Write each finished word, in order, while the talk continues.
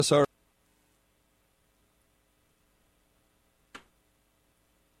Sorry.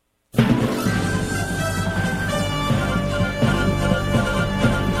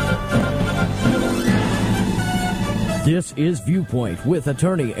 This is Viewpoint with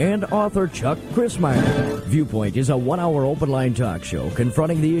attorney and author Chuck Crismier. Viewpoint is a one-hour open-line talk show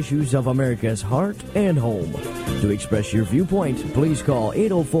confronting the issues of America's heart and home. To express your viewpoint, please call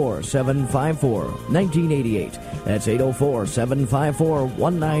 804-754-1988. That's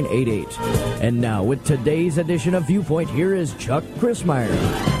 804-754-1988. And now, with today's edition of Viewpoint, here is Chuck Crismier.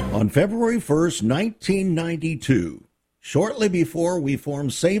 On February 1st, 1992, shortly before we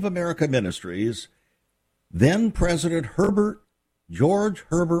formed Save America Ministries, then President George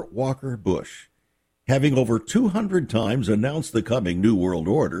Herbert Walker Bush, having over 200 times announced the coming New World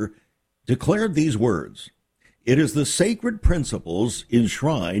Order, declared these words: "It is the sacred principles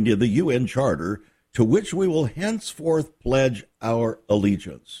enshrined in the UN Charter to which we will henceforth pledge our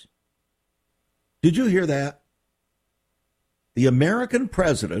allegiance." Did you hear that? The American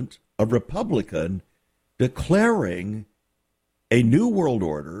president, a Republican, declaring a New World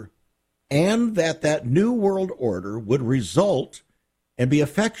Order, and that New World Order would result and be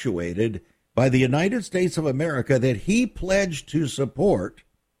effectuated by the United States of America that he pledged to support,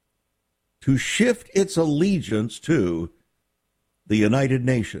 to shift its allegiance to the United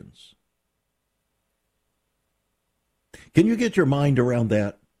Nations. Can you get your mind around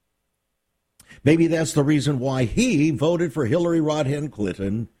that? Maybe that's the reason why he voted for Hillary Rodham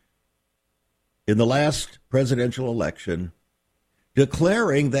Clinton in the last presidential election,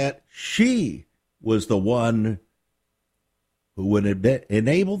 declaring that she was the one who would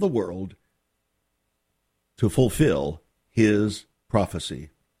enable the world to fulfill his prophecy.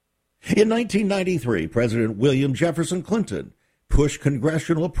 In 1993, President William Jefferson Clinton pushed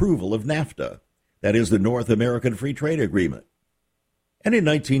congressional approval of NAFTA, that is the North American Free Trade Agreement. And in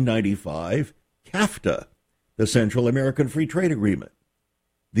 1995, CAFTA, the Central American Free Trade Agreement.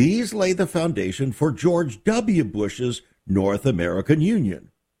 These laid the foundation for George W. Bush's North American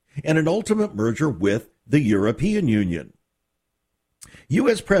Union and an ultimate merger with the European Union.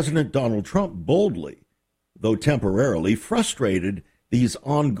 U.S. President Donald Trump boldly, though temporarily, frustrated these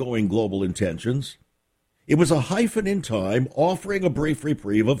ongoing global intentions. It was a hyphen in time, offering a brief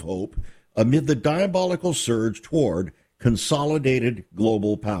reprieve of hope amid the diabolical surge toward consolidated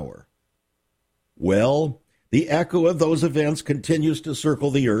global power. Well, the echo of those events continues to circle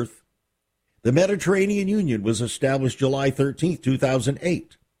the earth. The Mediterranean Union was established July 13,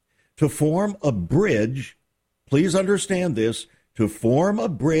 2008, to form a bridge, please understand this, to form a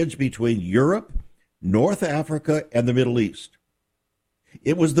bridge between Europe, North Africa, and the Middle East.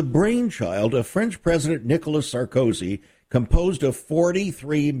 It was the brainchild of French President Nicolas Sarkozy, composed of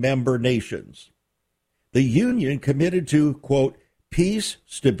 43 member nations. The union committed to, quote, peace,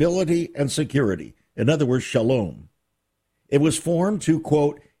 stability, and security. In other words, shalom. It was formed to,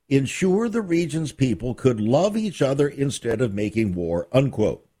 quote, ensure the region's people could love each other instead of making war,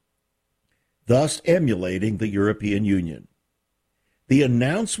 unquote, thus emulating the European Union. The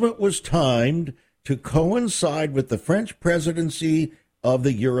announcement was timed to coincide with the French presidency of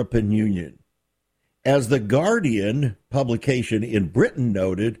the European Union. As the Guardian publication in Britain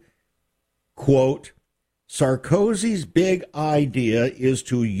noted, quote, Sarkozy's big idea is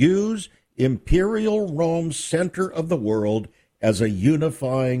to use Imperial Rome's center of the world as a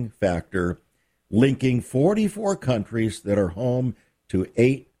unifying factor, linking 44 countries that are home to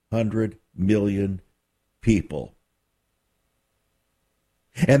 800 million people.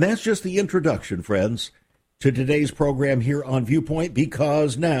 And that's just the introduction, friends, to today's program here on Viewpoint,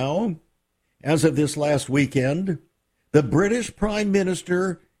 because now, as of this last weekend, the British Prime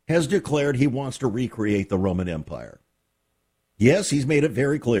Minister has declared he wants to recreate the Roman Empire. Yes, he's made it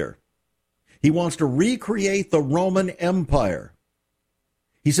very clear. He wants to recreate the Roman Empire.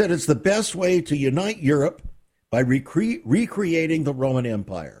 He said it's the best way to unite Europe by recreating the Roman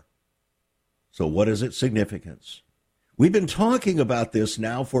Empire. So what is its significance? We've been talking about this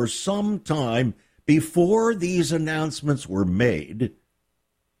now for some time before these announcements were made,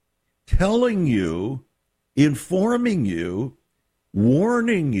 telling you, informing you,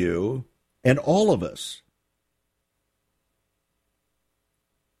 warning you, and all of us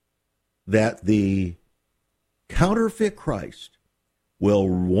that the counterfeit Christ will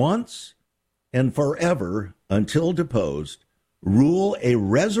once and forever, until deposed, rule a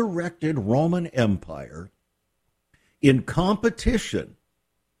resurrected Roman Empire in competition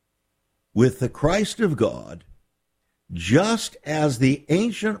with the Christ of God, just as the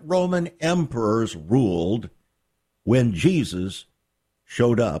ancient Roman emperors ruled when Jesus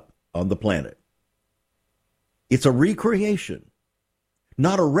showed up on the planet. It's a recreation.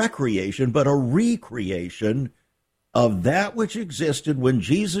 not a recreation, but a recreation of that which existed when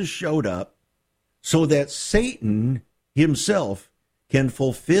Jesus showed up, so that Satan himself can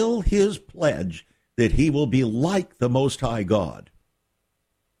fulfill his pledge that he will be like the Most High God.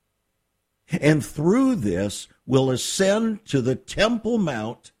 And through this will ascend to the Temple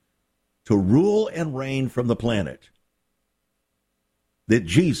Mount to rule and reign from the planet that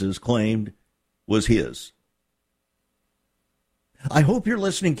Jesus claimed was his. I hope you're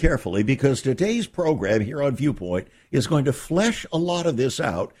listening carefully, because today's program here on Viewpoint is going to flesh a lot of this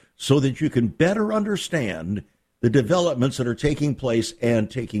out so that you can better understand the developments that are taking place, and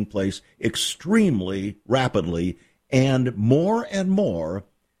taking place extremely rapidly, and more,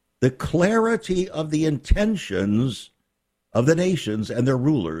 the clarity of the intentions of the nations and their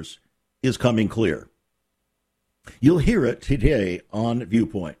rulers is coming clear. You'll hear it today on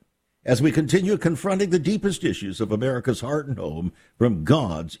Viewpoint as we continue confronting the deepest issues of America's heart and home from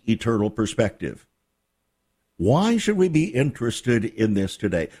God's eternal perspective. Why should we be interested in this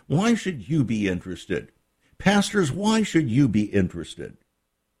today? Why should you be interested? Pastors, why should you be interested?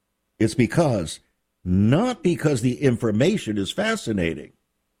 It's not because the information is fascinating,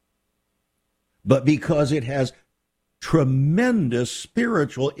 but because it has tremendous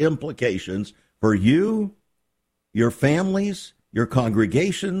spiritual implications for you, your families, your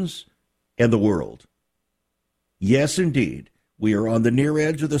congregations, and the world. Yes, indeed, we are on the near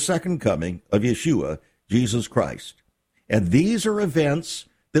edge of the second coming of Yeshua, Jesus Christ. And these are events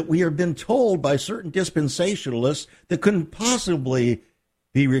that we have been told by certain dispensationalists that couldn't possibly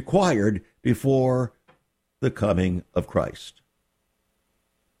be required before the coming of Christ.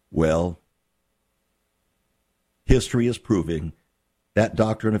 Well, history is proving that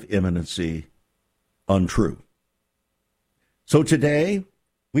doctrine of imminency untrue. So today,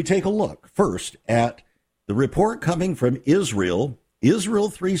 we take a look first at the report coming from Israel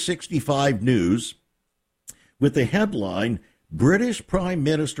 365 News, with the headline, British Prime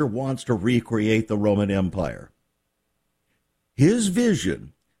Minister wants to recreate the Roman Empire. His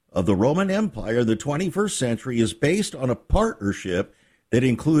vision of the Roman Empire in the 21st century is based on a partnership that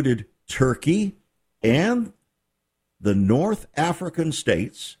included Turkey and the North African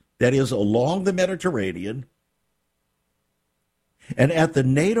states, that is, along the Mediterranean. And at the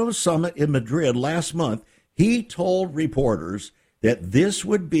NATO summit in Madrid last month, he told reporters that this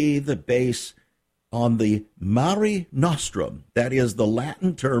would be the base on the Mare Nostrum, that is the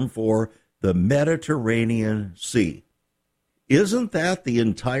Latin term for the Mediterranean Sea. Isn't that the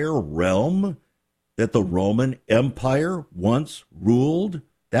entire realm that the Roman Empire once ruled?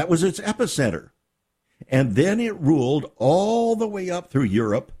 That was its epicenter. And then it ruled all the way up through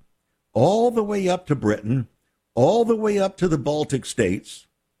Europe, all the way up to Britain, all the way up to the Baltic states.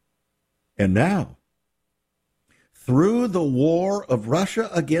 And now, through the war of Russia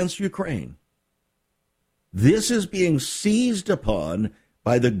against Ukraine, this is being seized upon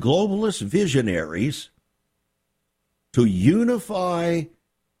by the globalist visionaries to unify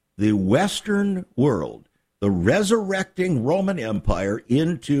the Western world, the resurrecting Roman Empire,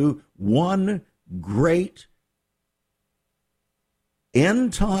 into one great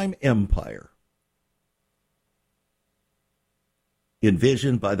end-time empire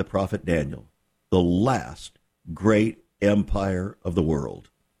envisioned by the prophet Daniel, the last great empire of the world.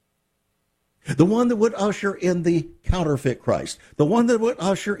 The one that would usher in the counterfeit Christ. The one that would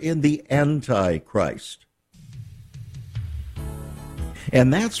usher in the Antichrist.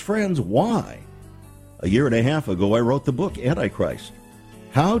 And that's, friends, why a year and a half ago I wrote the book Antichrist.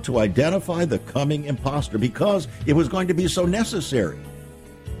 How to identify the coming imposter, because it was going to be so necessary.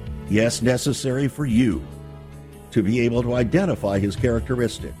 Yes, necessary for you to be able to identify his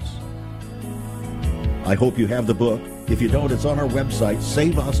characteristics. I hope you have the book. If you don't, it's on our website,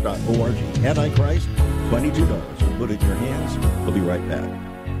 saveus.org. Antichrist, $22. Put it in your hands. We'll be right back.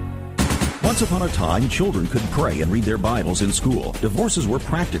 Once upon a time, children could pray and read their Bibles in school. Divorces were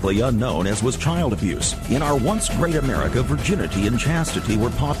practically unknown, as was child abuse. In our once great America, virginity and chastity were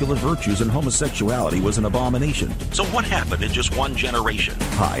popular virtues, and homosexuality was an abomination. So what happened in just one generation?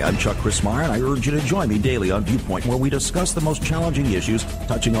 Hi, I'm Chuck Chrismire, and I urge you to join me daily on Viewpoint, where we discuss the most challenging issues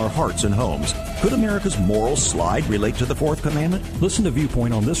touching our hearts and homes. Could America's moral slide relate to the Fourth Commandment? Listen to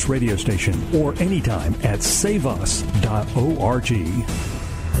Viewpoint on this radio station or anytime at saveus.org.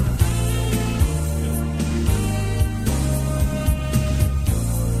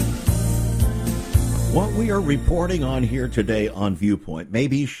 What we are reporting on here today on Viewpoint may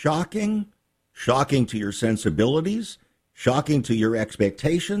be shocking to your sensibilities, shocking to your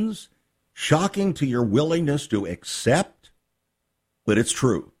expectations, shocking to your willingness to accept, but it's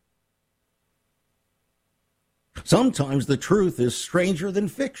true. Sometimes the truth is stranger than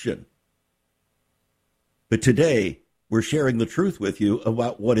fiction. But today, we're sharing the truth with you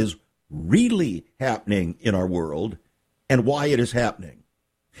about what is really happening in our world and why it is happening.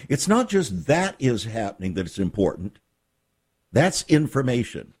 It's not just that is happening that is important. That's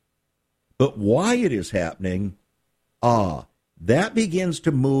information. But why it is happening, that begins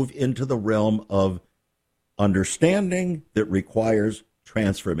to move into the realm of understanding that requires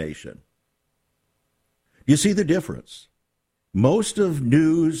transformation. You see the difference? Most of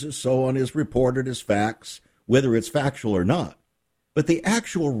news and so on is reported as facts, whether it's factual or not. But the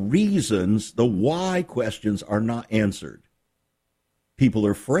actual reasons, the why questions are not answered. People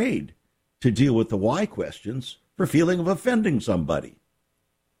are afraid to deal with the why questions for feeling of offending somebody.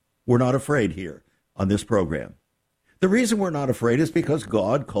 We're not afraid here on this program. The reason we're not afraid is because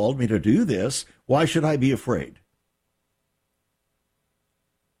God called me to do this. Why should I be afraid?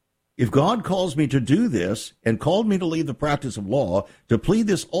 If God calls me to do this and called me to leave the practice of law, to plead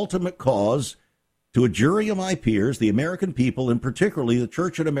this ultimate cause to a jury of my peers, the American people, and particularly the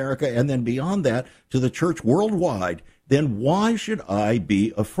church in America, and then beyond that to the church worldwide, then why should I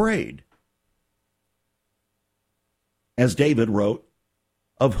be afraid? As David wrote,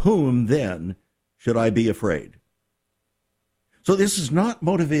 of whom then should I be afraid? So this is not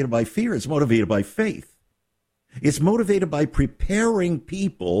motivated by fear, it's motivated by faith. It's motivated by preparing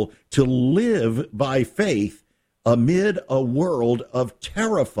people to live by faith amid a world of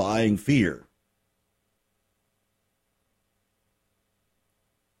terrifying fear.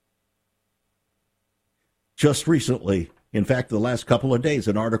 Just recently, in fact, the last couple of days,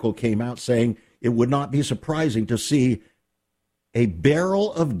 an article came out saying it would not be surprising to see a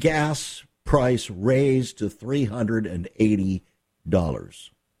barrel of gas price raised to $380.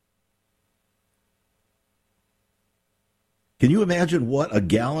 Can you imagine what a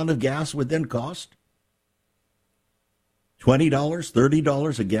gallon of gas would then cost? $20,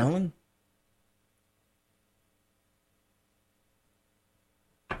 $30 a gallon?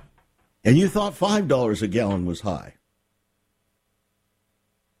 And you thought $5 a gallon was high.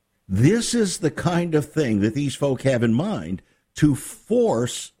 This is the kind of thing that these folk have in mind to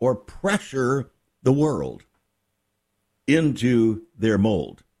force or pressure the world into their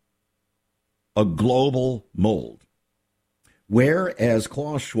mold, a global mold. Where, as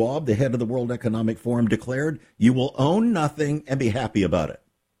Klaus Schwab, the head of the World Economic Forum, declared, you will own nothing and be happy about it.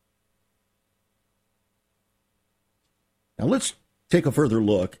 Now let's take a further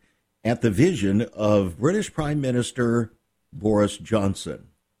look at the vision of British Prime Minister Boris Johnson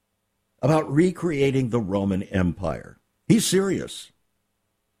about recreating the Roman Empire. He's serious.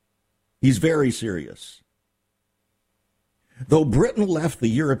 He's very serious. Though Britain left the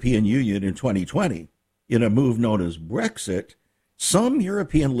European Union in 2020 in a move known as Brexit, some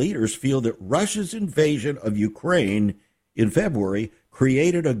European leaders feel that Russia's invasion of Ukraine in February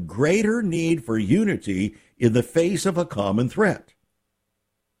created a greater need for unity in the face of a common threat.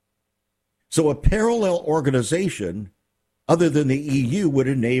 So a parallel organization other than the EU would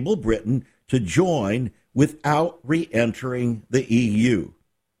enable Britain to join without re-entering the EU.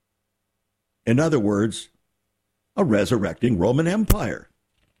 In other words, a resurrecting Roman Empire.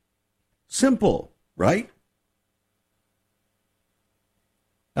 Simple, right?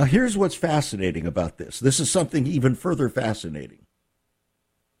 Now, here's what's fascinating about this. This is something even further fascinating.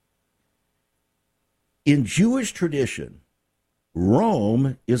 In Jewish tradition,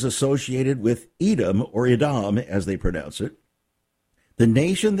 Rome is associated with Edom, or Edom, as they pronounce it, the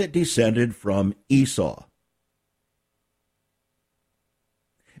nation that descended from Esau.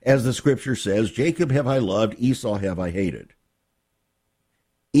 As the scripture says, Jacob have I loved, Esau have I hated.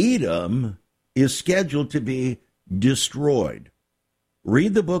 Edom is scheduled to be destroyed.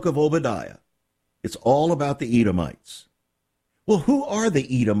 Read the book of Obadiah. It's all about the Edomites. Well, who are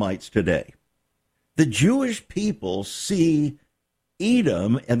the Edomites today? The Jewish people see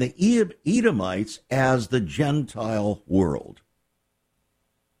Edom and the Edomites as the Gentile world.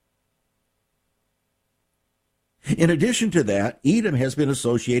 In addition to that, Edom has been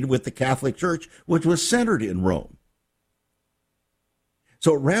associated with the Catholic Church, which was centered in Rome.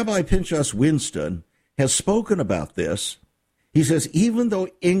 So Rabbi Pinchas Winston has spoken about this. He says, even though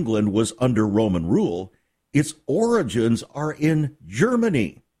England was under Roman rule, its origins are in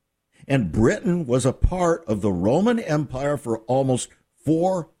Germany, and Britain was a part of the Roman Empire for almost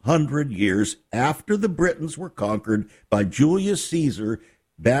 400 years after the Britons were conquered by Julius Caesar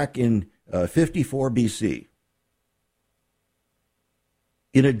back in 54 BC.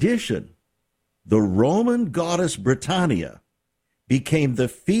 In addition, the Roman goddess Britannia became the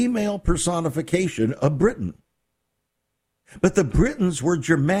female personification of Britain. But the Britons were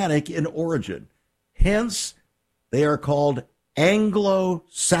Germanic in origin. Hence, They are called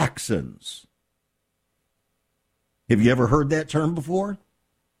Anglo-Saxons. Have you ever heard that term before?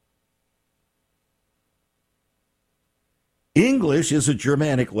 English is a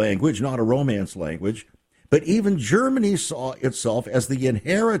Germanic language, not a Romance language, but even Germany saw itself as the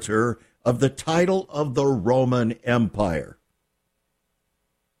inheritor of the title of the Roman Empire.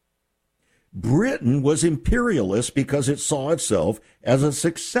 Britain was imperialist because it saw itself as a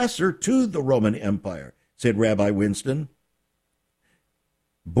successor to the Roman Empire, said Rabbi Winston.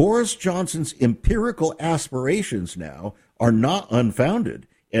 Boris Johnson's empirical aspirations now are not unfounded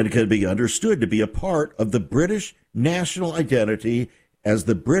and can be understood to be a part of the British national identity, as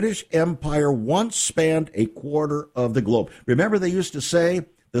the British Empire once spanned a quarter of the globe. Remember, they used to say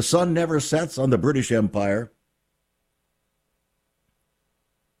the sun never sets on the British Empire.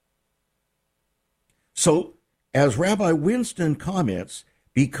 So, as Rabbi Winston comments,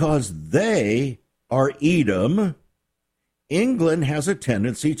 because they are Edom, England has a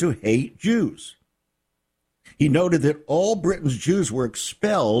tendency to hate Jews. He noted that all Britain's Jews were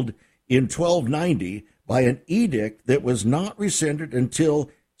expelled in 1290 by an edict that was not rescinded until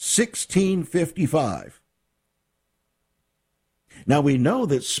 1655. Now we know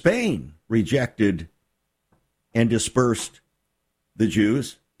that Spain rejected and dispersed the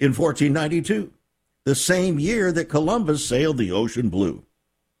Jews in 1492, the same year that Columbus sailed the ocean blue.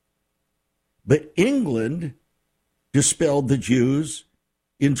 But England dispelled the Jews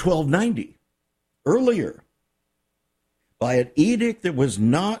in 1290, earlier, by an edict that was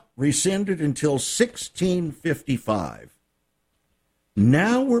not rescinded until 1655.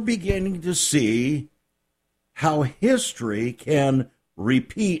 Now we're beginning to see how history can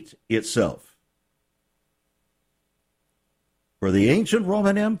repeat itself. For the ancient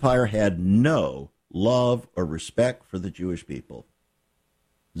Roman Empire had no love or respect for the Jewish people.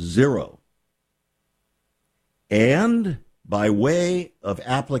 Zero. And by way of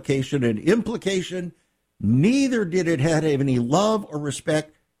application and implication, neither did it have any love or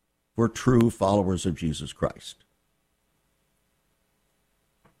respect for true followers of Jesus Christ.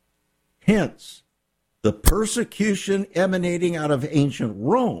 Hence, the persecution emanating out of ancient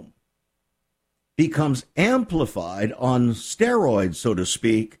Rome becomes amplified on steroids, so to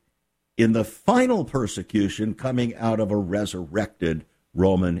speak, in the final persecution coming out of a resurrected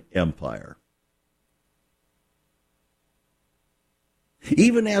Roman Empire.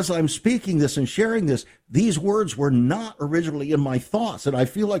 Even as I'm speaking this and sharing this, these words were not originally in my thoughts, and I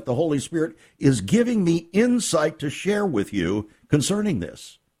feel like the Holy Spirit is giving me insight to share with you concerning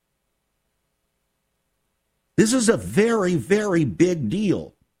this. This is a very, very big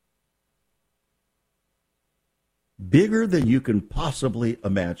deal. Bigger than you can possibly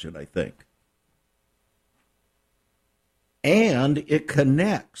imagine, I think. And it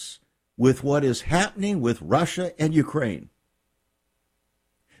connects with what is happening with Russia and Ukraine,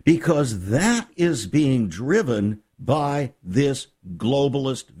 because that is being driven by this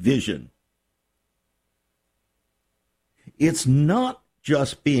globalist vision. It's not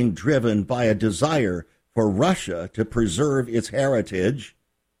just being driven by a desire for Russia to preserve its heritage,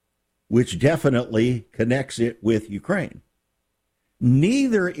 which definitely connects it with Ukraine.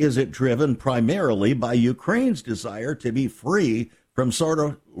 Neither is it driven primarily by Ukraine's desire to be free from sort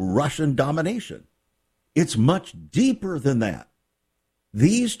of Russian domination. It's much deeper than that.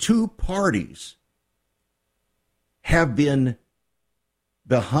 These two parties have been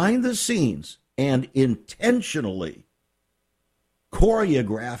behind the scenes and intentionally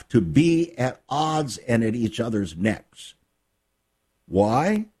choreographed to be at odds and at each other's necks.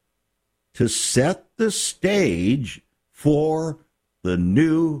 Why? To set the stage for the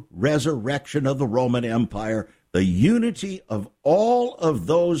new resurrection of the Roman Empire, the unity of all of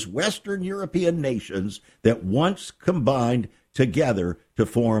those Western European nations that once combined together to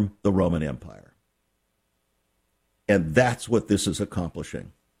form the Roman Empire. And that's what this is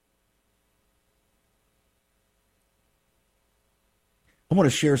accomplishing. I want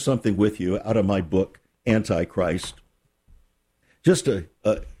to share something with you out of my book, Antichrist. Just a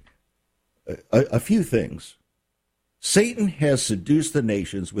few things. Satan has seduced the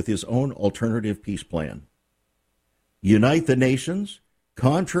nations with his own alternative peace plan. Unite the nations,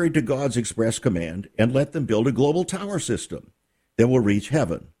 contrary to God's express command, and let them build a global tower system that will reach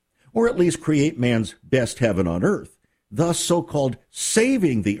heaven, or at least create man's best heaven on earth, thus so-called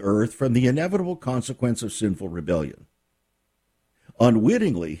saving the earth from the inevitable consequence of sinful rebellion.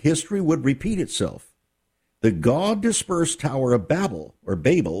 Unwittingly, history would repeat itself. The God-dispersed Tower of Babel, or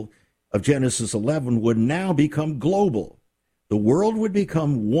Babel, of Genesis 11 would now become global. The world would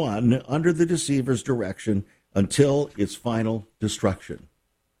become one under the deceiver's direction until its final destruction.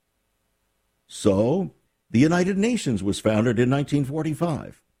 So, The United Nations was founded in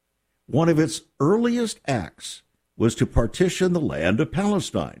 1945. One of its earliest acts was to partition the land of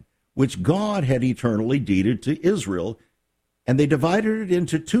Palestine, which God had eternally deeded to Israel, and they divided it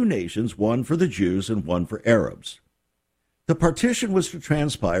into two nations, one for the Jews and one for Arabs. The partition was to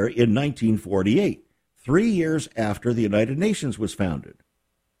transpire in 1948, 3 years after the United Nations was founded.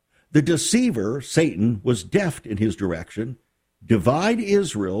 The deceiver, Satan, was deft in his direction: divide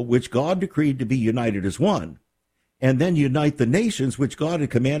Israel, which God decreed to be united as one, and then unite the nations which God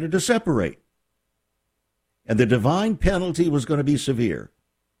had commanded to separate. And the divine penalty was going to be severe.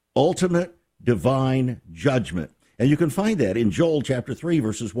 Ultimate divine judgment. And you can find that in Joel chapter 3,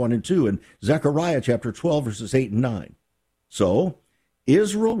 verses 1 and 2, and Zechariah chapter 12, verses 8 and 9. So,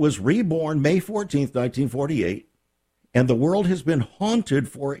 Israel was reborn May 14th, 1948, and the world has been haunted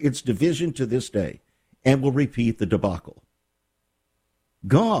for its division to this day, and will repeat the debacle.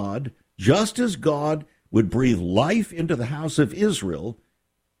 God, just as God would breathe life into the house of Israel,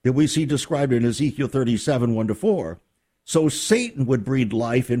 that we see described in Ezekiel 37, 1-4, so Satan would breathe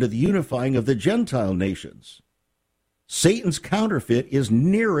life into the unifying of the Gentile nations. Satan's counterfeit is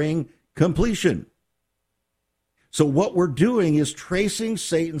nearing completion. So what we're doing is tracing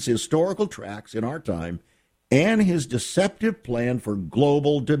Satan's historical tracks in our time and his deceptive plan for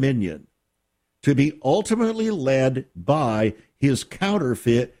global dominion, to be ultimately led by his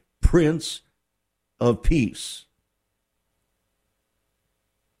counterfeit Prince of Peace.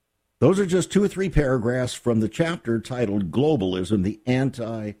 Those are just 2 or 3 paragraphs from the chapter titled Globalism, the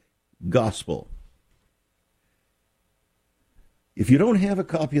Anti-Gospel. If you don't have a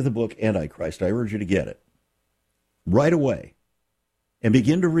copy of the book Antichrist, I urge you to get it right away and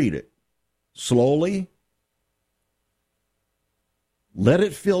begin to read it slowly. Let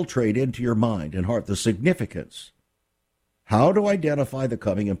it filtrate into your mind and heart the significance. How to identify the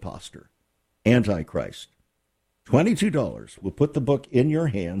coming imposter, Antichrist. $22. We'll put the book in your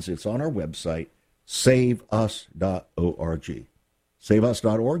hands. It's on our website, saveus.org.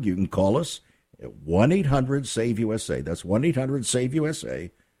 Saveus.org. You can call us at 1-800-SAVE-USA. That's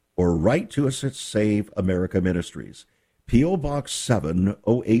 1-800-SAVE-USA. Or write to us at Save America Ministries. P.O. Box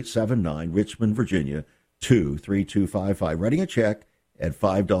 70879, Richmond, Virginia, 23255. Writing a check at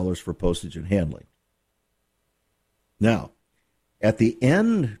 $5 for postage and handling. Now, at the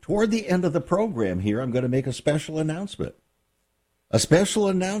end, toward the end of the program here, I'm going to make a special announcement. A special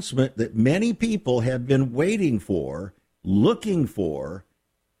announcement that many people have been waiting for, looking for.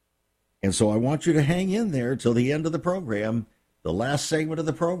 And so I want you to hang in there till the end of the program, the last segment of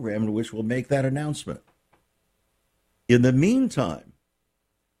the program, in which we'll make that announcement. In the meantime,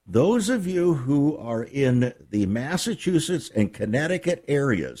 those of you who are in the Massachusetts and Connecticut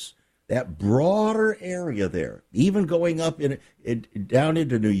areas, that broader area there, even going up down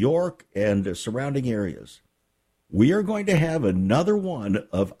into New York and surrounding areas, we are going to have another one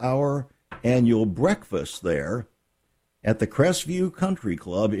of our annual breakfasts there at the Crestview Country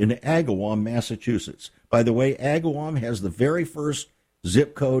Club in Agawam, Massachusetts. By the way, Agawam has the very first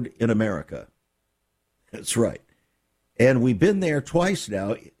zip code in America. That's right. And we've been there twice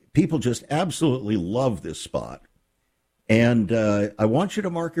now. People just absolutely love this spot. And I want you to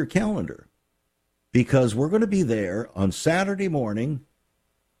mark your calendar, because we're going to be there on Saturday morning,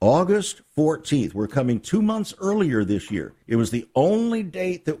 August 14th. We're coming 2 months earlier this year. It was the only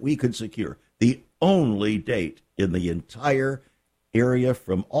date that we could secure, the only date in the entire area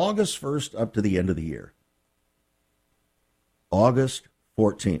from August 1st up to the end of the year. August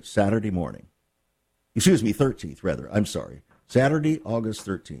 14th, Saturday morning. 13th, rather. I'm sorry. Saturday, August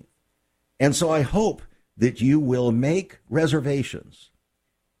 13th. And so I hope that you will make reservations.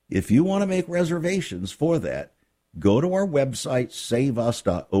 If you want to make reservations for that, go to our website,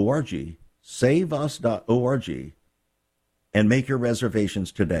 saveus.org, saveus.org, and make your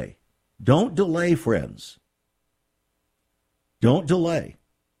reservations today. Don't delay, friends. Don't delay.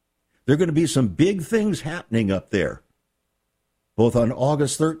 There are going to be some big things happening up there, both on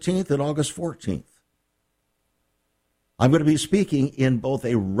August 13th and August 14th. I'm going to be speaking in both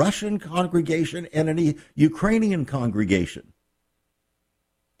a Russian congregation and a Ukrainian congregation.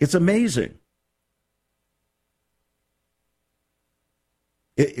 It's amazing.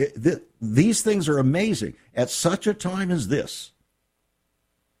 These things are amazing at such a time as this.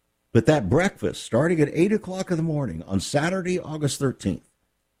 But that breakfast, starting at 8 o'clock in the morning on Saturday, August 13th,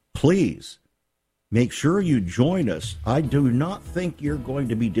 please make sure you join us. I do not think you're going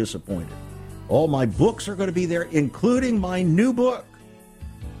to be disappointed. All my books are going to be there, including my new book.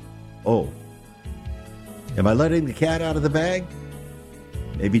 Oh, am I letting the cat out of the bag?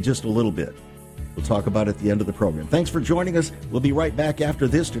 Maybe just a little bit. We'll talk about it at the end of the program. Thanks for joining us. We'll be right back after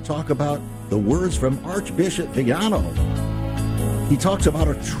this to talk about the words from Archbishop Vignano. He talks about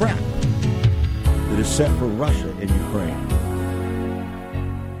a trap that is set for Russia and Ukraine.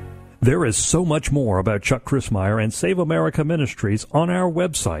 There is so much more about Chuck Crismier and Save America Ministries on our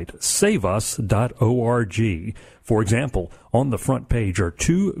website, saveus.org. For example, on the front page are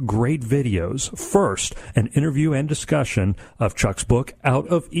 2 great videos. First, an interview and discussion of Chuck's book, Out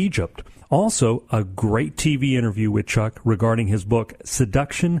of Egypt. Also, a great TV interview with Chuck regarding his book,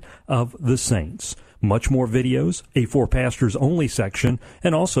 Seduction of the Saints. Much more videos, a For Pastors Only section,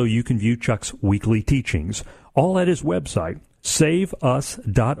 and also you can view Chuck's weekly teachings. All at his website, saveus.org.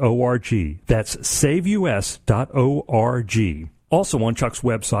 That's saveus.org. Also on Chuck's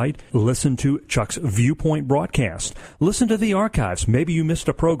website, listen to Chuck's Viewpoint broadcast. Listen to the archives. Maybe you missed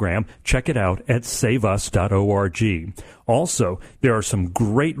a program. Check it out at saveus.org. Also, there are some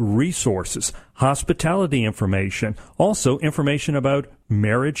great resources, hospitality information, also information about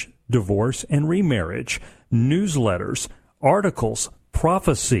marriage, divorce, and remarriage, newsletters, articles,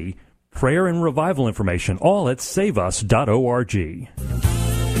 prophecy, prayer and revival information, all at saveus.org.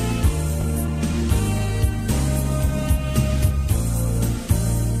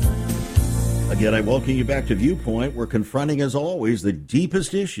 Again, I welcome you back to Viewpoint. We're confronting, as always, the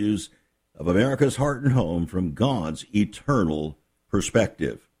deepest issues of America's heart and home from God's eternal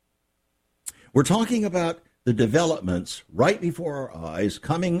perspective. We're talking about the developments right before our eyes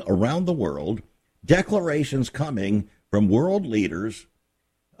coming around the world, declarations coming from world leaders,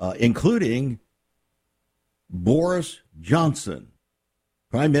 including Boris Johnson,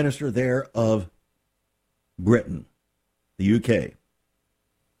 Prime Minister there of Britain, the UK,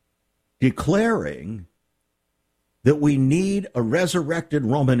 declaring that we need a resurrected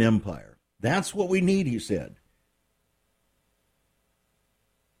Roman Empire. That's what we need, he said.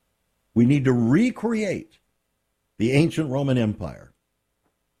 We need to recreate the ancient Roman Empire.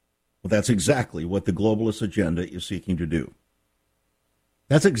 Well, that's exactly what the globalist agenda is seeking to do.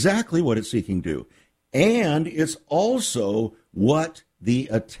 That's exactly what it's seeking to do. And it's also what the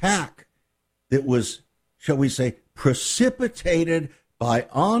attack that was, shall we say, precipitated by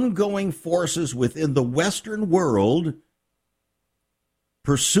ongoing forces within the Western world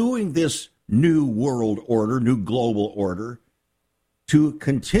pursuing this new world order, new global order, to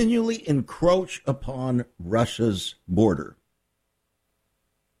continually encroach upon Russia's border,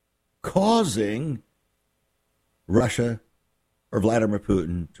 causing Russia or Vladimir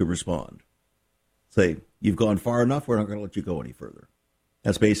Putin to respond. Say, you've gone far enough, we're not going to let you go any further.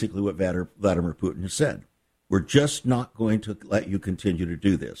 That's basically what Vladimir Putin has said. We're just not going to let you continue to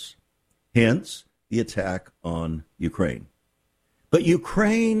do this. Hence, the attack on Ukraine. But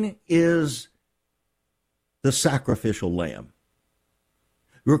Ukraine is the sacrificial lamb.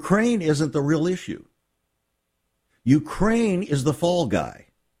 Ukraine isn't the real issue. Ukraine is the fall guy.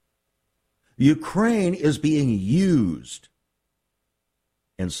 Ukraine is being used.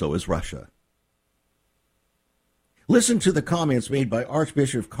 And so is Russia. Listen to the comments made by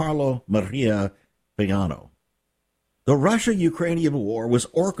Archbishop Carlo Maria Vignano. The Russia-Ukrainian war was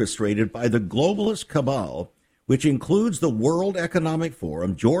orchestrated by the globalist cabal, which includes the World Economic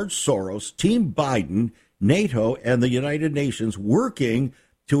Forum, George Soros, Team Biden, NATO, and the United Nations, working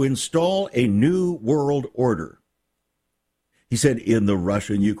to install a new world order. He said, in the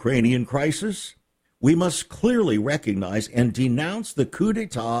Russian-Ukrainian crisis, we must clearly recognize and denounce the coup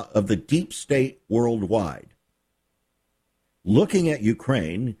d'etat of the deep state worldwide. Looking at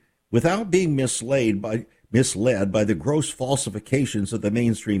Ukraine, without being misled by the gross falsifications of the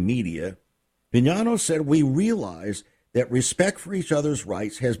mainstream media, Vignano said we realize that respect for each other's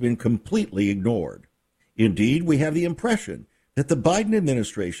rights has been completely ignored. Indeed, we have the impression that the Biden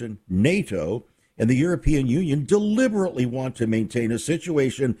administration, NATO, and the European Union deliberately want to maintain a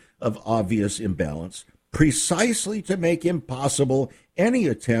situation of obvious imbalance, precisely to make impossible any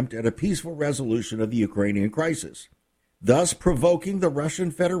attempt at a peaceful resolution of the Ukrainian crisis, thus provoking the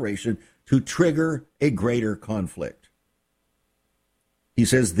Russian Federation to trigger a greater conflict. He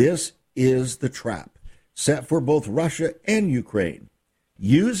says this is the trap set for both Russia and Ukraine,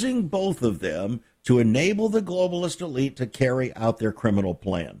 using both of them to enable the globalist elite to carry out their criminal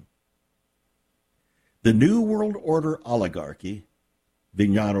plan. The New World Order oligarchy,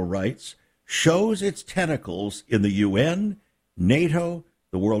 Vignano writes, shows its tentacles in the UN, NATO,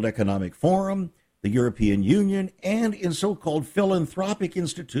 the World Economic Forum, the European Union, and in so-called philanthropic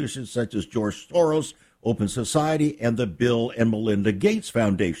institutions such as George Soros, Open Society, and the Bill and Melinda Gates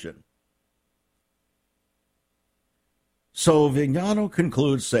Foundation. So Vignano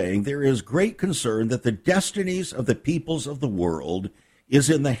concludes saying there is great concern that the destinies of the peoples of the world, is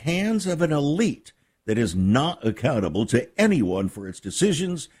in the hands of an elite that is not accountable to anyone for its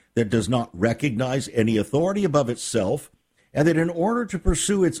decisions, that does not recognize any authority above itself, and that in order to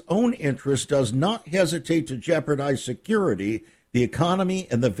pursue its own interests does not hesitate to jeopardize security, the economy,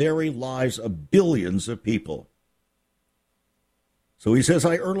 and the very lives of billions of people. So he says,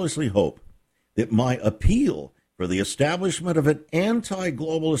 I earnestly hope that my appeal for the establishment of an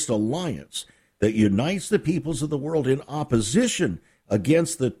anti-globalist alliance that unites the peoples of the world in opposition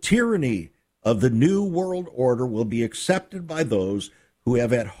against the tyranny of the New World Order will be accepted by those who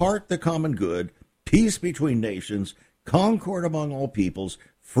have at heart the common good, peace between nations, concord among all peoples,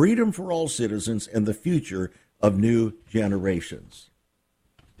 freedom for all citizens, and the future of new generations.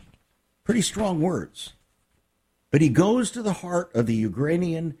 Pretty strong words. But he goes to the heart of the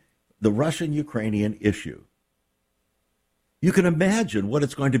Russian-Ukrainian issue. You can imagine what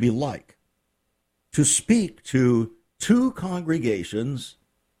it's going to be like to speak to two congregations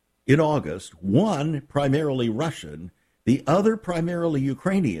in August, one primarily Russian, the other primarily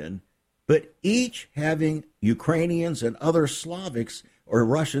Ukrainian, but each having Ukrainians and other Slavics or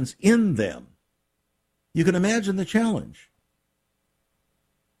Russians in them. You can imagine the challenge.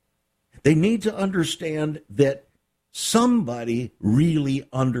 They need to understand that somebody really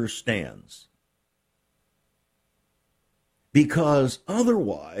understands, because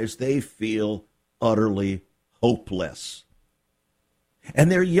otherwise they feel utterly hopeless. And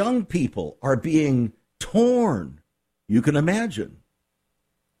their young people are being torn. You can imagine.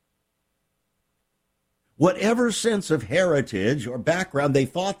 Whatever sense of heritage or background they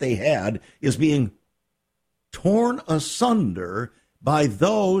thought they had is being torn asunder by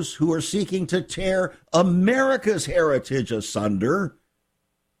those who are seeking to tear America's heritage asunder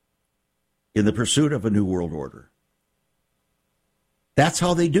in the pursuit of a new world order. That's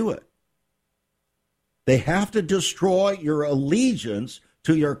how they do it. They have to destroy your allegiance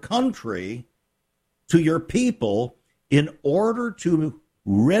to your country, to your people, in order to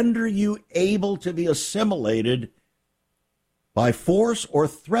render you able to be assimilated by force or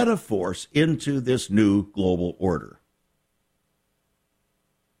threat of force into this new global order.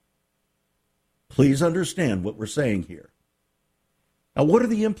 Please understand what we're saying here. Now, what are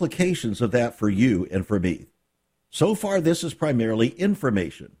the implications of that for you and for me? So far, this is primarily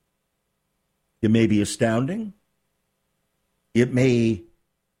information. It may be astounding. It may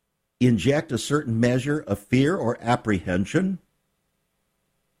inject a certain measure of fear or apprehension.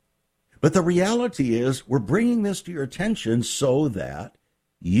 But the reality is, we're bringing this to your attention so that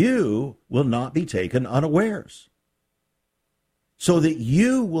you will not be taken unawares, so that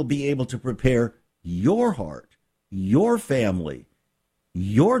you will be able to prepare your heart, your family,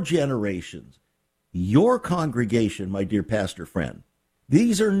 your generations, your congregation, my dear pastor friend.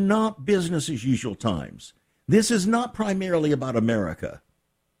 These are not business as usual times. This is not primarily about America.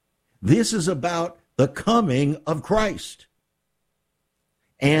 This is about the coming of Christ.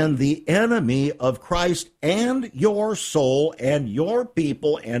 And the enemy of Christ and your soul and your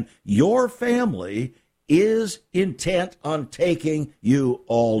people and your family is intent on taking you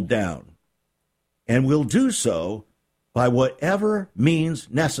all down, and will do so by whatever means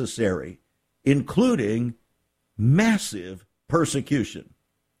necessary, including massive persecution,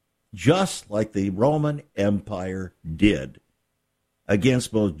 just like the Roman Empire did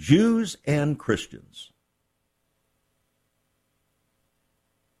against both Jews and Christians.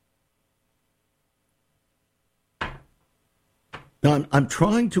 Now, I'm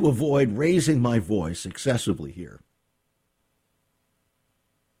trying to avoid raising my voice excessively here.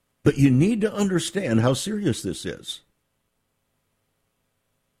 But you need to understand how serious this is.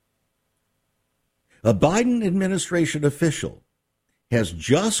 A Biden administration official has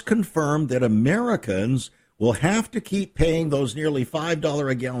just confirmed that Americans will have to keep paying those nearly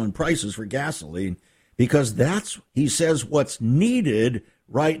 $5 a gallon prices for gasoline, because that's, he says, what's needed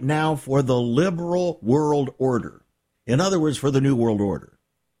right now for the liberal world order. In other words, for the new world order,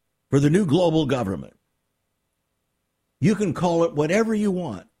 for the new global government. You can call it whatever you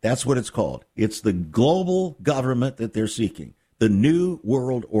want. That's what it's called. It's the global government that they're seeking, the new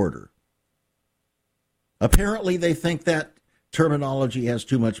world order. Apparently, they think that terminology has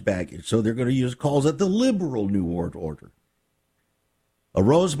too much baggage, so they're going to calls it the liberal new world order. A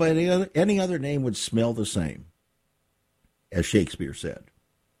rose by any other name would smell the same, as Shakespeare said.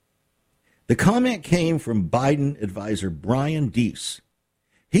 The comment came from Biden advisor Brian Deese.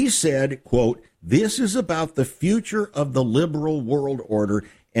 He said, quote, "This is about the future of the liberal world order,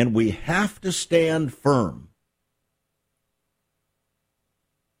 and we have to stand firm."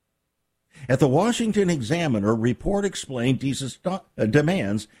 At the Washington Examiner, report explained these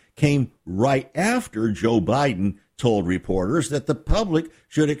demands came right after Joe Biden told reporters that the public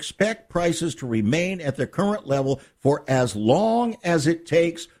should expect prices to remain at the current level for as long as it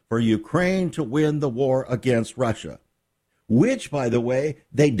takes for Ukraine to win the war against Russia, which, by the way,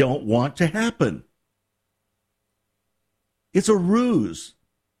 they don't want to happen. It's a ruse.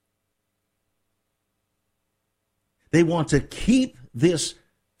 They want to keep this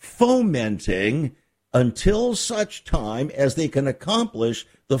fomenting until such time as they can accomplish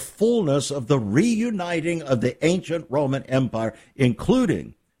the fullness of the reuniting of the ancient Roman Empire,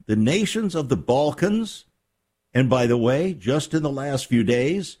 including the nations of the Balkans. And by the way, just in the last few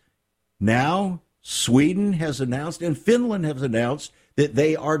days, now Sweden has announced and Finland has announced that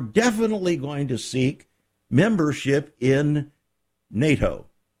they are definitely going to seek membership in NATO.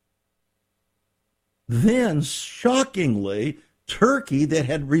 Then, shockingly, Turkey, that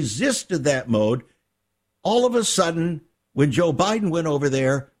had resisted that mode, all of a sudden, when Joe Biden went over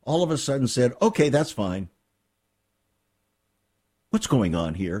there, all of a sudden said, okay, that's fine. What's going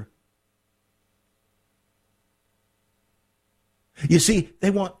on here? You see,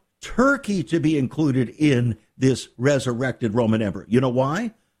 they want Turkey to be included in this resurrected Roman Empire. You know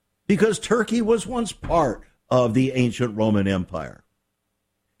why? Because Turkey was once part of the ancient Roman Empire.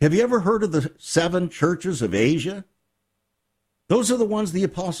 Have you ever heard of the 7 churches of Asia? Those are the ones the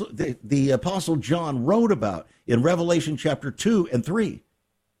Apostle John wrote about in Revelation chapter 2 and 3.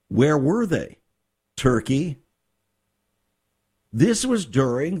 Where were they? Turkey. This was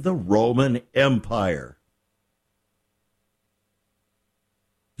during the Roman Empire.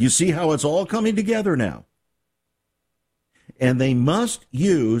 You see how it's all coming together now? And they must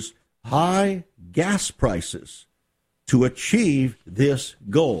use high gas prices to achieve this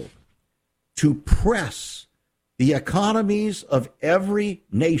goal, to press the economies of every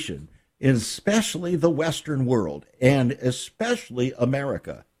nation, especially the Western world, and especially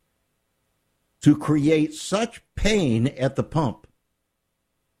America, to create such pain at the pump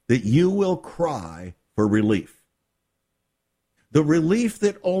that you will cry for relief. The relief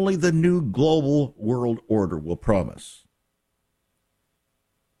that only the new global world order will promise.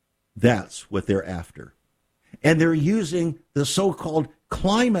 That's what they're after. And they're using the so-called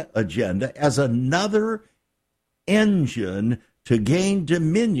climate agenda as another engine to gain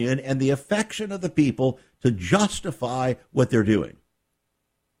dominion and the affection of the people to justify what they're doing.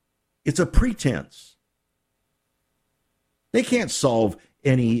 It's a pretense. They can't solve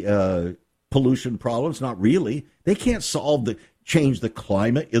any pollution problems, not really. They can't change the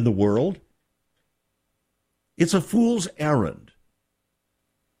climate in the world. It's a fool's errand.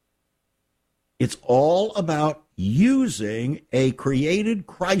 It's all about using a created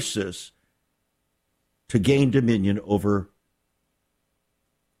crisis to gain dominion over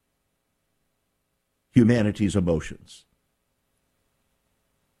humanity's emotions.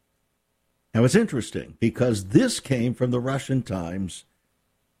 Now, it's interesting because this came from the Russian Times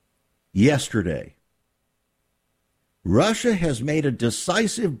yesterday. Russia has made a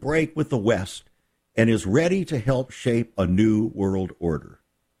decisive break with the West and is ready to help shape a new world order.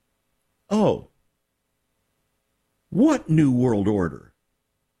 Oh, what new world order?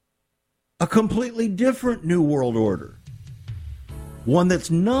 A completely different new world order. One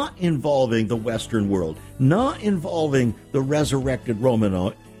that's not involving the Western world, not involving the resurrected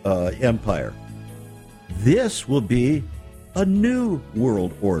Roman Empire. This will be a new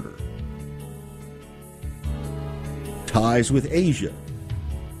world order. Ties with Asia,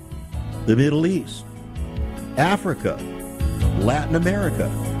 the Middle East, Africa, Latin America.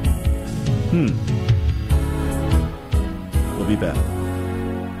 We'll be back.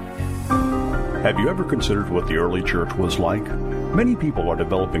 Have you ever considered what the early church was like? Many people are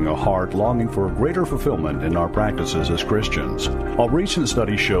developing a heart longing for a greater fulfillment in our practices as Christians. A recent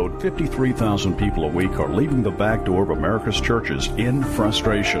study showed 53,000 people a week are leaving the back door of America's churches in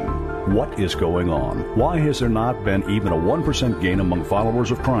frustration. What is going on? Why has there not been even a 1% gain among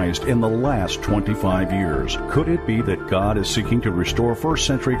followers of Christ in the last 25 years? Could it be that God is seeking to restore first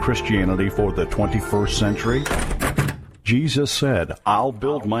century Christianity for the 21st century? Jesus said, I'll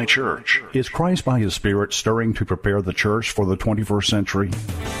build my church. Is Christ by his Spirit stirring to prepare the church for the 21st century?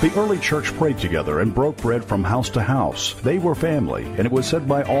 The early church prayed together and broke bread from house to house. They were family, and it was said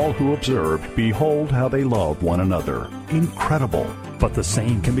by all who observed, behold how they love one another. Incredible. But the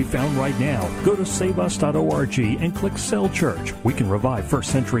same can be found right now. Go to saveus.org and click Cell Church. We can revive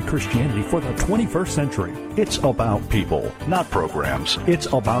first century Christianity for the 21st century. It's about people, not programs. It's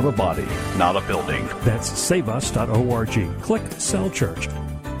about a body, not a building. That's saveus.org. Click Cell Church.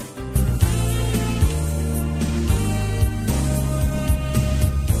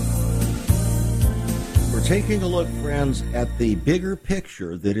 taking a look, friends, at the bigger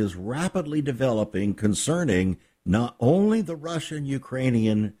picture that is rapidly developing concerning not only the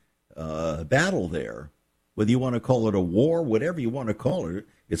Russian-Ukrainian battle there, whether you want to call it a war, whatever you want to call it,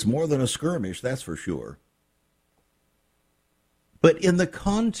 it's more than a skirmish, that's for sure. But in the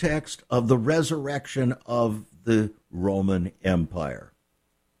context of the resurrection of the Roman Empire.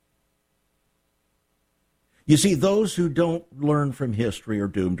 You see, those who don't learn from history are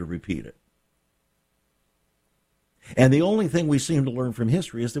doomed to repeat it. And the only thing we seem to learn from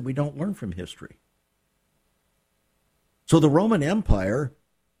history is that we don't learn from history. So the Roman Empire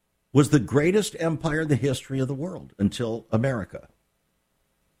was the greatest empire in the history of the world until America,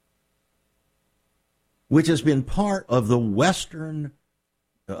 which has been part of the Western,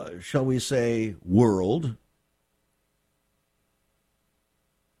 shall we say, world.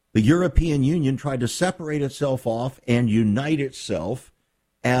 The European Union tried to separate itself off and unite itself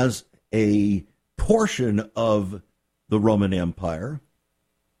as a portion of the Roman Empire.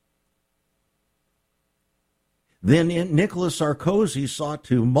 Then Nicolas Sarkozy sought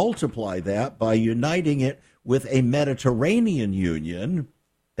to multiply that by uniting it with a Mediterranean Union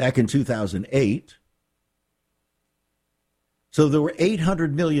back in 2008. So there were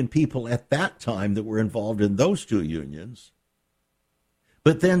 800 million people at that time that were involved in those two unions.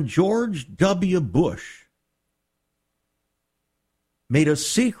 But then George W. Bush made a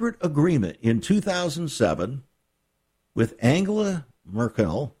secret agreement in 2007 with Angela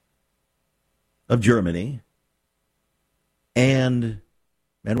Merkel of Germany and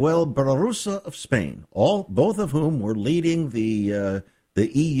Manuel Barroso of Spain, both of whom were leading the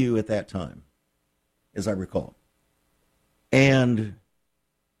EU at that time, as I recall. And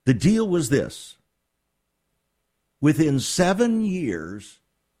the deal was this. Within 7 years,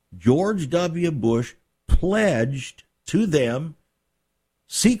 George W. Bush pledged to them,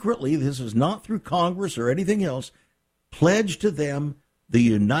 secretly, this is not through Congress or anything else, pledged to them the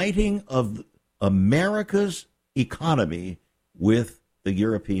uniting of America's economy with the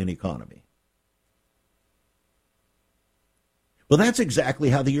European economy. Well, that's exactly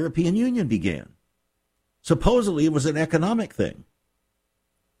how the European Union began. Supposedly, it was an economic thing.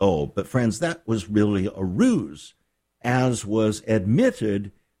 Oh, but friends, that was really a ruse, as was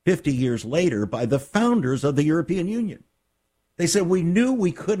admitted 50 years later by the founders of the European Union. They said, we knew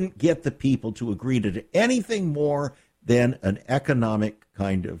we couldn't get the people to agree to anything more than an economic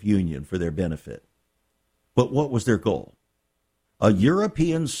kind of union for their benefit. But what was their goal? A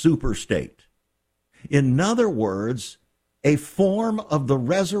European superstate. In other words, a form of the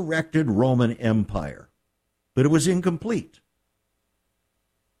resurrected Roman Empire. But it was incomplete.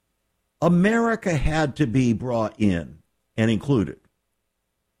 America had to be brought in and included.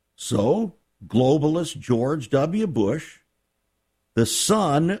 So, globalist George W. Bush, the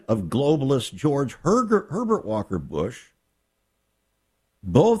son of globalist George Herbert Walker Bush,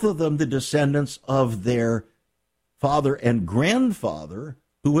 both of them the descendants of their father and grandfather,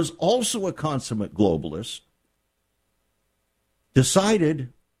 who was also a consummate globalist,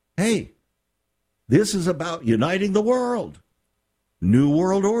 decided, hey, this is about uniting the world. New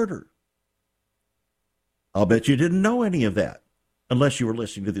World Order. I'll bet you didn't know any of that, unless you were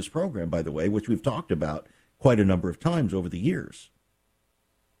listening to this program, by the way, which we've talked about quite a number of times over the years.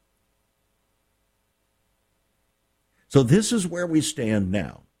 So this is where we stand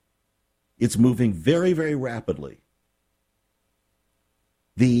now. It's moving very, very rapidly.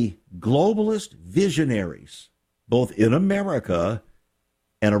 The globalist visionaries, both in America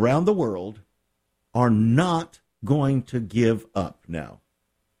and around the world, are not going to give up now.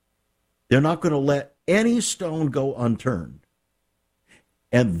 They're not going to let any stone go unturned.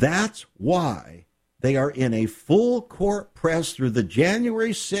 And that's why they are in a full court press through the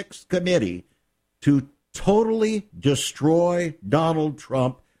January 6th committee to totally destroy Donald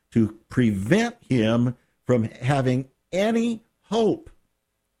Trump, to prevent him from having any hope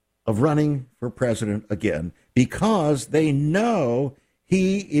of running for president again, because they know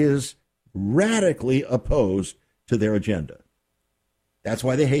he is radically opposed to their agenda. That's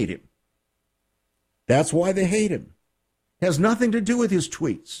why they hate him. That's why they hate him. It has nothing to do with his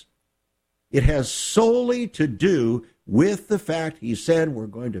tweets. It has solely to do with the fact he said we're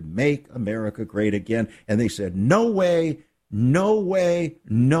going to make America great again. And they said, no way, no way,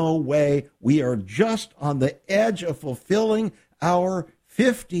 no way. We are just on the edge of fulfilling our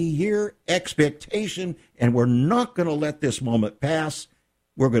 50-year expectation, and we're not going to let this moment pass.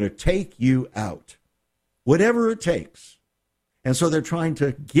 We're going to take you out, whatever it takes. And so they're trying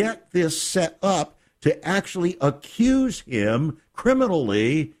to get this set up to actually accuse him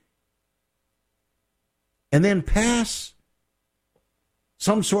criminally and then pass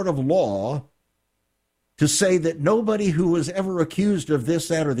some sort of law to say that nobody who was ever accused of this,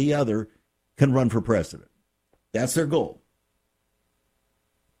 that, or the other can run for president. That's their goal.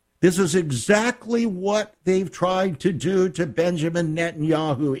 This is exactly what they've tried to do to Benjamin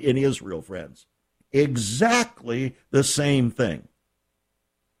Netanyahu in Israel, friends. Exactly the same thing.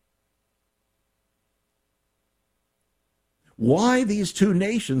 Why these two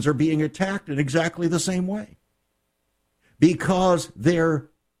nations are being attacked in exactly the same way? Because their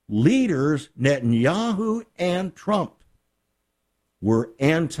leaders, Netanyahu and Trump, were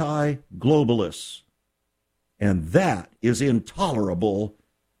anti-globalists. And that is intolerable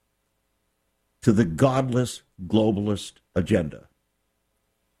to the godless globalist agenda.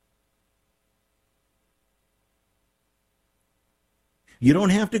 You don't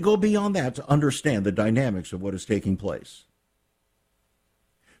have to go beyond that to understand the dynamics of what is taking place.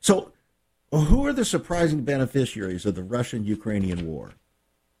 So, who are the surprising beneficiaries of the Russian-Ukrainian war?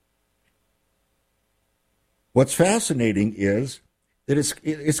 What's fascinating is that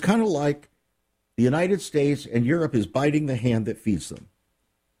it's kind of like the United States and Europe is biting the hand that feeds them,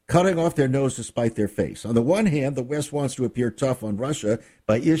 cutting off their nose to spite their face. On the one hand, the West wants to appear tough on Russia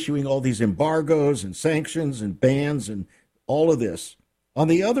by issuing all these embargoes and sanctions and bans and all of this. On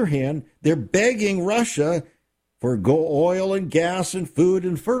the other hand, they're begging Russia for oil and gas and food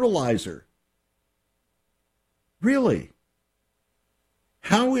and fertilizer. Really?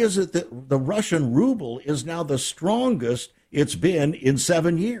 How is it that the Russian ruble is now the strongest it's been in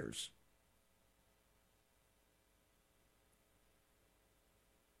 7 years?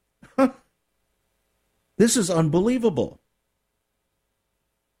 This is unbelievable.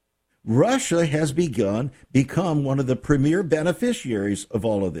 Russia has become one of the premier beneficiaries of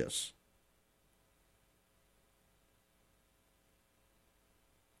all of this.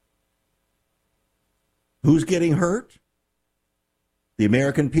 Who's getting hurt? The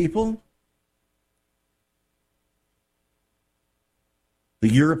American people? The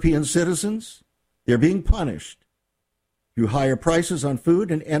European citizens? They're being punished through higher prices on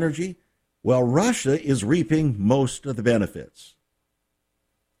food and energy, while Russia is reaping most of the benefits.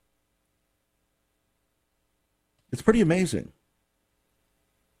 It's pretty amazing.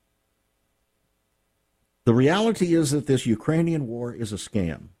 The reality is that this Ukrainian war is a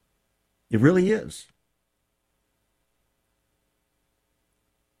scam. It really is.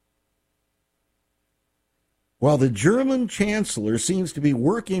 While the German chancellor seems to be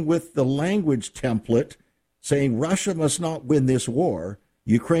working with the language template saying Russia must not win this war,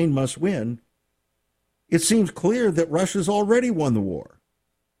 Ukraine must win, it seems clear that Russia's already won the war.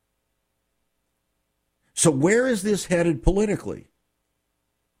 So where is this headed politically?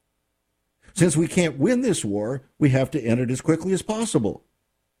 Since we can't win this war, we have to end it as quickly as possible,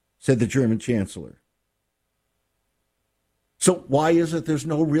 said the German chancellor. So why is it there's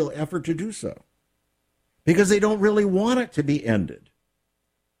no real effort to do so? Because they don't really want it to be ended.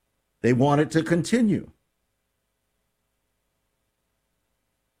 They want it to continue.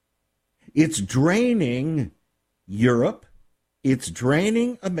 It's draining Europe. It's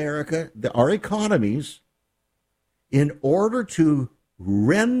draining America, our economies, in order to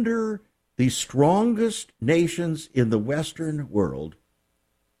render the strongest nations in the Western world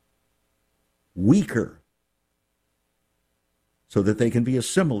weaker, so that they can be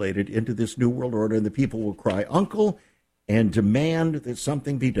assimilated into this new world order, and the people will cry uncle and demand that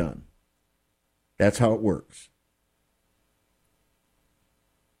something be done. That's how it works.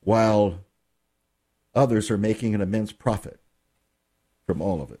 While others are making an immense profit from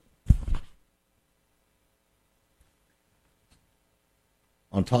all of it.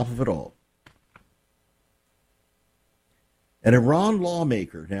 On top of it all, an Iran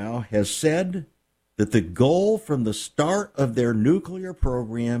lawmaker now has said that the goal from the start of their nuclear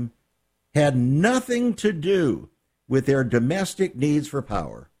program had nothing to do with their domestic needs for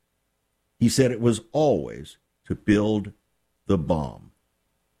power. He said it was always to build the bomb.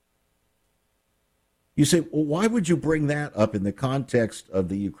 You say, well, why would you bring that up in the context of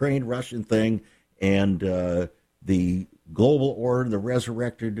the Ukraine-Russian thing and the global order, the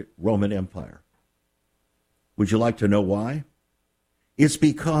resurrected Roman Empire? Would you like to know why? It's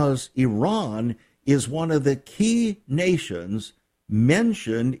because Iran is one of the key nations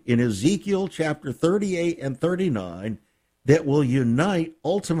mentioned in Ezekiel chapter 38 and 39 that will unite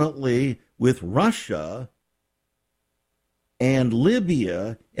ultimately with Russia and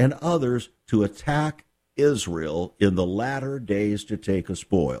Libya and others to attack Israel in the latter days to take a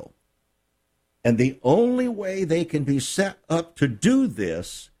spoil. And the only way they can be set up to do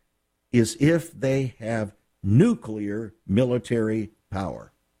this is if they have nuclear military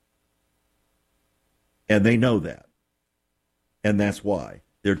power. And they know that. And that's why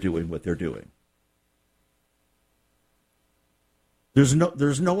they're doing what they're doing. There's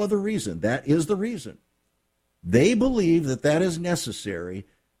no other reason. That is the reason. They believe that that is necessary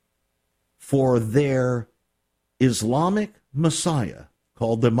for their Islamic Messiah,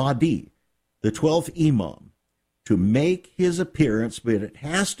 called the Mahdi, the 12th Imam, to make his appearance, but it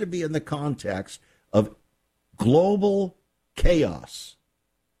has to be in the context of global chaos.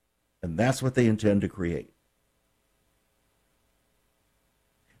 And that's what they intend to create.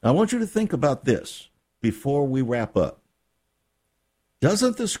 Now, I want you to think about this before we wrap up.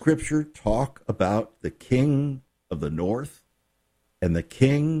 Doesn't the scripture talk about the king of the north and the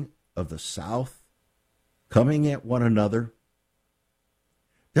king of the south coming at one another?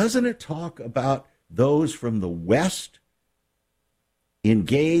 Doesn't it talk about those from the west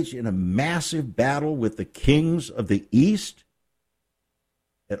engaged in a massive battle with the kings of the east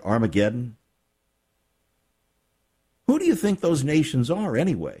at Armageddon? Who do you think those nations are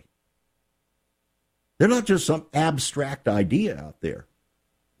anyway? They're not just some abstract idea out there.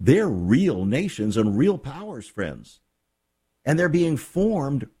 They're real nations and real powers, friends. And they're being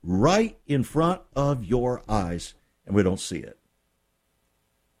formed right in front of your eyes, and we don't see it.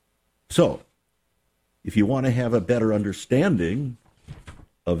 So, if you want to have a better understanding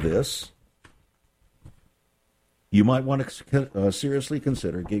of this, you might want to seriously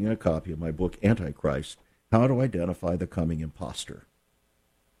consider getting a copy of my book, Antichrist, How to Identify the Coming Imposter.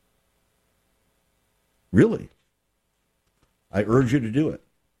 Really. I urge you to do it.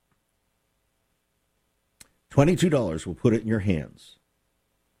 $22 will put it in your hands.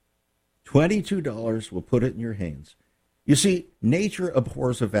 $22 will put it in your hands. You see, nature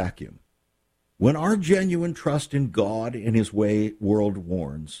abhors a vacuum. When our genuine trust in God and his world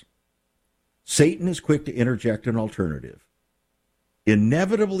warns, Satan is quick to interject an alternative,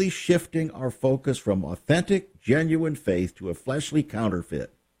 inevitably shifting our focus from authentic, genuine faith to a fleshly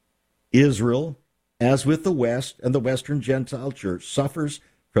counterfeit. Israel, as with the West and the Western Gentile church, suffers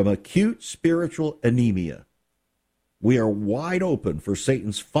from acute spiritual anemia. We are wide open for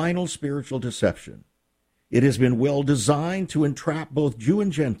Satan's final spiritual deception. It has been well designed to entrap both Jew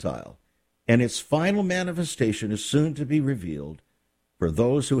and Gentile, and its final manifestation is soon to be revealed for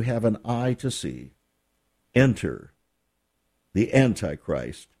those who have an eye to see. Enter the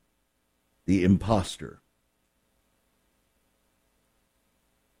Antichrist, the imposter.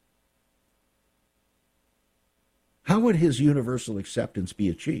 How would his universal acceptance be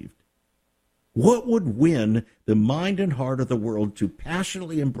achieved? What would win the mind and heart of the world to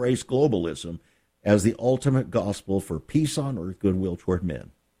passionately embrace globalism as the ultimate gospel for peace on earth, goodwill toward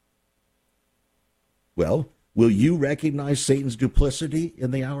men? Well, will you recognize Satan's duplicity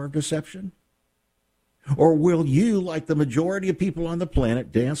in the hour of deception? Or will you, like the majority of people on the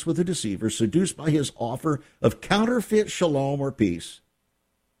planet, dance with the deceiver, seduced by his offer of counterfeit shalom or peace,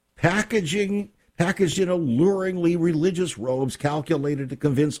 packaged in alluringly religious robes calculated to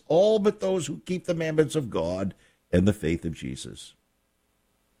convince all but those who keep the commandments of God and the faith of Jesus?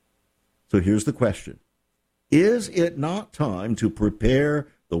 So here's the question. Is it not time to prepare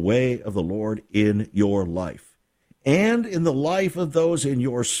the way of the Lord in your life and in the life of those in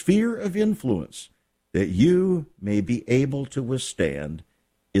your sphere of influence, that you may be able to withstand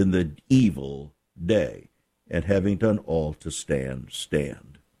in the evil day, and having done all to stand,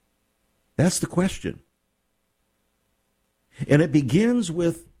 stand? That's the question. And it begins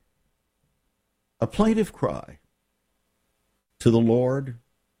with a plaintive cry to the Lord,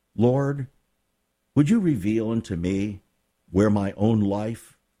 Lord, would you reveal unto me where my own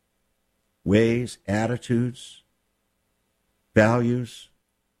life, ways, attitudes, values,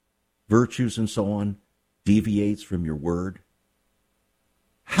 virtues, and so on deviates from your word?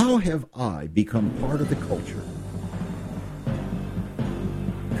 How have I become part of the culture?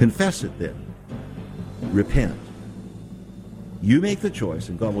 Confess it then. Repent. You make the choice,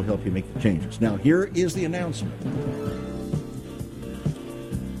 and God will help you make the changes. Now, here is the announcement.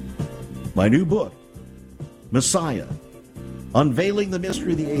 My new book, Messiah, Unveiling the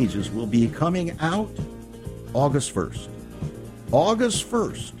Mystery of the Ages, will be coming out August 1st. August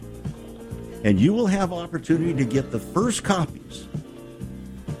 1st. And you will have opportunity to get the first copies.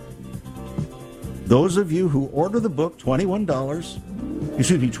 Those of you who order the book, $22.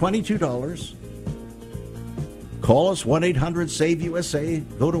 Call us, 1-800-SAVE-USA.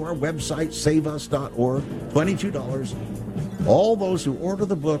 Go to our website, saveus.org, $22. All those who order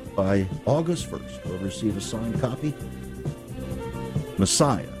the book by August 1st will receive a signed copy.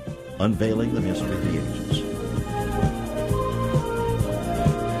 Messiah, Unveiling the Mystery of the Ages.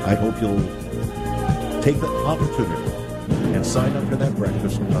 I hope you'll take the opportunity and sign up for that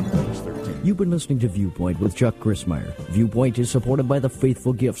breakfast on August 13th. You've been listening to Viewpoint with Chuck Christmeyer. Viewpoint is supported by the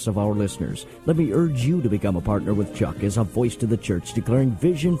faithful gifts of our listeners. Let me urge you to become a partner with Chuck as a voice to the church declaring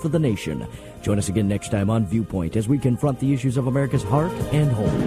vision for the nation. Join us again next time on Viewpoint as we confront the issues of America's heart and home.